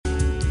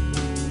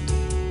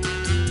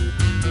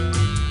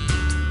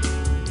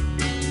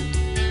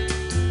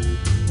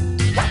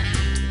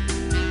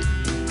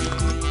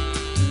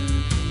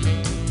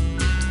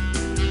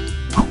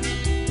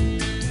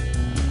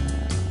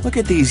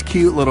Look at these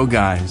cute little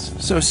guys,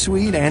 so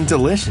sweet and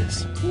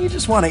delicious. You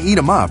just want to eat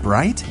them up,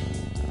 right?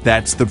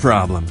 That's the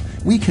problem.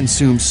 We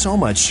consume so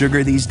much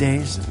sugar these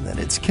days that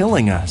it's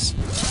killing us.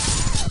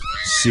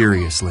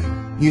 Seriously.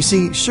 You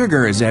see,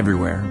 sugar is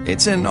everywhere.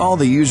 It's in all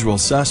the usual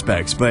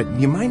suspects, but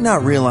you might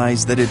not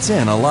realize that it's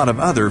in a lot of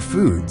other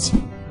foods.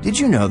 Did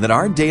you know that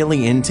our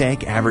daily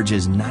intake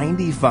averages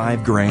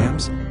 95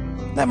 grams?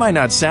 That might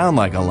not sound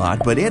like a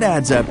lot, but it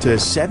adds up to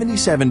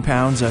 77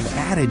 pounds of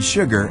added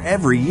sugar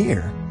every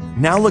year.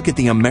 Now look at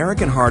the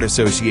American Heart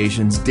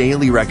Association's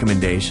daily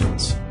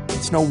recommendations.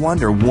 It's no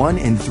wonder 1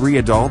 in 3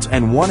 adults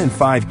and 1 in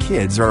 5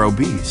 kids are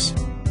obese.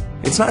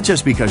 It's not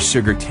just because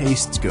sugar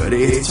tastes good,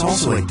 it's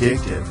also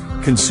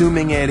addictive.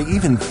 Consuming it,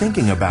 even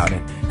thinking about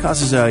it,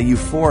 causes a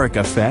euphoric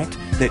effect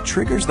that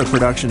triggers the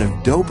production of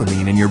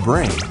dopamine in your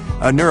brain,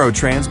 a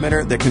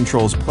neurotransmitter that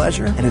controls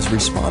pleasure and is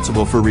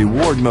responsible for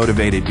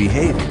reward-motivated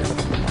behavior.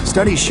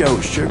 Studies show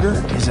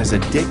sugar is as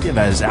addictive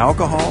as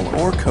alcohol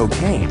or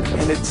cocaine,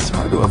 and it's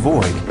hard to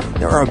avoid.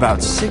 There are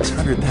about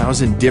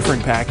 600,000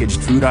 different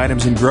packaged food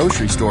items in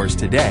grocery stores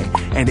today,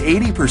 and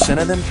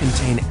 80% of them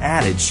contain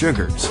added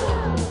sugars.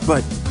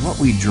 But what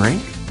we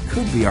drink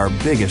could be our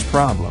biggest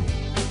problem.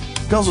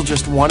 Guzzle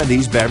just one of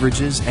these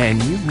beverages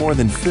and you've more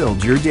than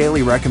filled your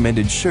daily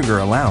recommended sugar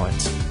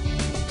allowance.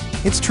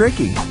 It's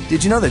tricky.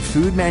 Did you know that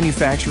food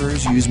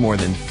manufacturers use more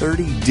than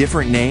 30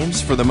 different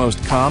names for the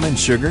most common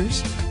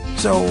sugars?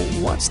 So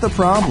what's the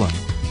problem?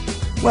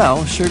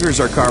 Well, sugars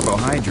are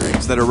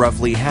carbohydrates that are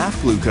roughly half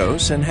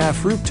glucose and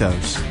half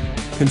fructose.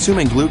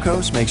 Consuming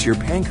glucose makes your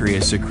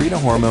pancreas secrete a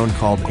hormone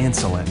called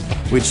insulin,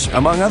 which,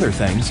 among other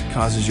things,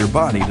 causes your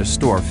body to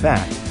store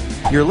fat.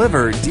 Your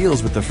liver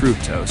deals with the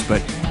fructose,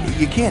 but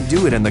you can't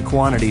do it in the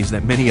quantities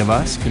that many of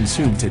us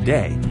consume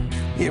today.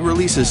 It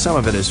releases some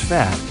of it as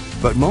fat,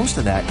 but most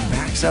of that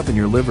backs up in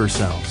your liver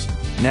cells.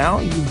 Now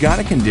you've got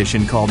a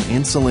condition called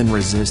insulin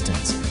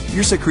resistance.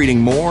 You're secreting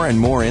more and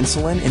more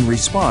insulin in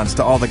response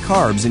to all the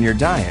carbs in your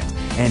diet,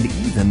 and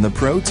even the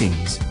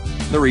proteins.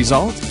 The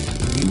result?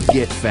 You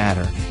get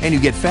fatter, and you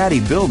get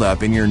fatty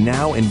buildup in your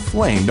now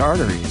inflamed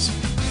arteries.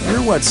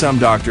 You're what some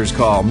doctors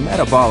call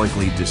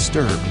metabolically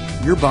disturbed.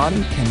 Your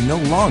body can no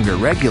longer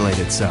regulate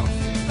itself.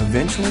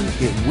 Eventually,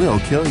 it will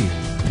kill you.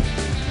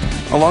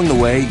 Along the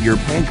way, your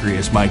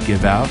pancreas might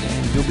give out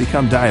and you'll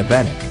become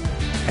diabetic.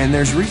 And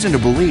there's reason to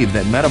believe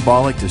that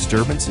metabolic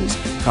disturbances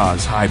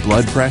cause high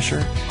blood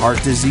pressure,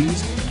 heart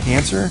disease,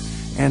 cancer,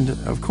 and,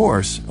 of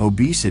course,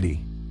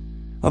 obesity.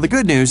 Well, the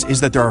good news is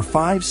that there are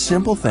 5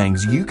 simple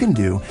things you can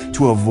do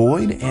to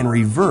avoid and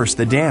reverse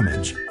the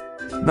damage.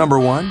 Number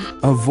 1,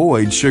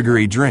 avoid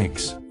sugary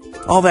drinks.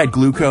 All that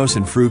glucose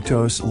and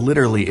fructose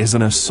literally is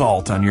an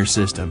assault on your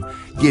system.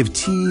 Give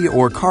tea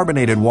or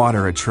carbonated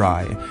water a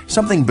try,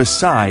 something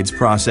besides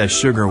processed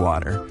sugar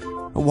water.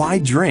 Why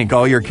drink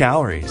all your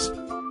calories?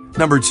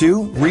 Number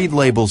 2, read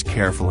labels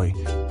carefully.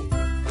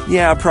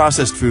 Yeah,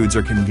 processed foods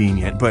are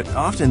convenient, but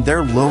often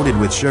they're loaded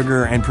with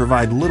sugar and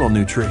provide little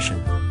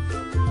nutrition.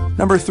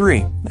 Number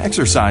 3,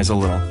 exercise a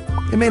little.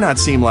 It may not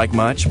seem like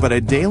much, but a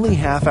daily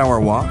half-hour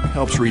walk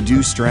helps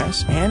reduce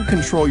stress and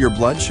control your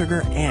blood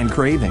sugar and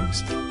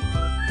cravings.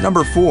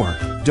 Number 4,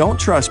 don't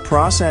trust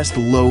processed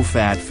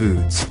low-fat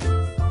foods.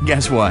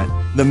 Guess what?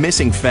 The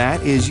missing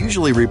fat is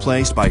usually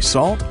replaced by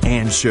salt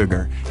and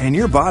sugar, and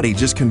your body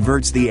just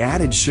converts the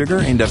added sugar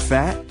into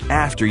fat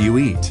after you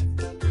eat.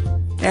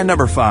 And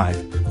number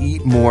 5,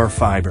 eat more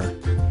fiber.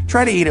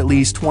 Try to eat at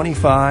least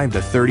 25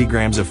 to 30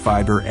 grams of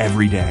fiber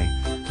every day.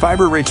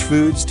 Fiber-rich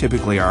foods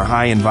typically are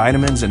high in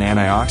vitamins and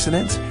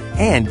antioxidants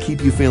and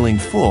keep you feeling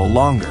full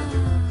longer.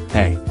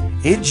 Hey,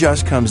 it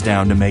just comes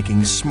down to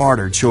making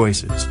smarter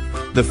choices.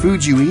 The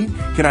foods you eat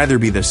can either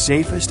be the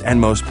safest and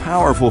most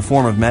powerful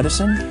form of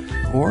medicine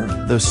or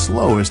the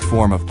slowest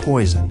form of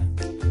poison.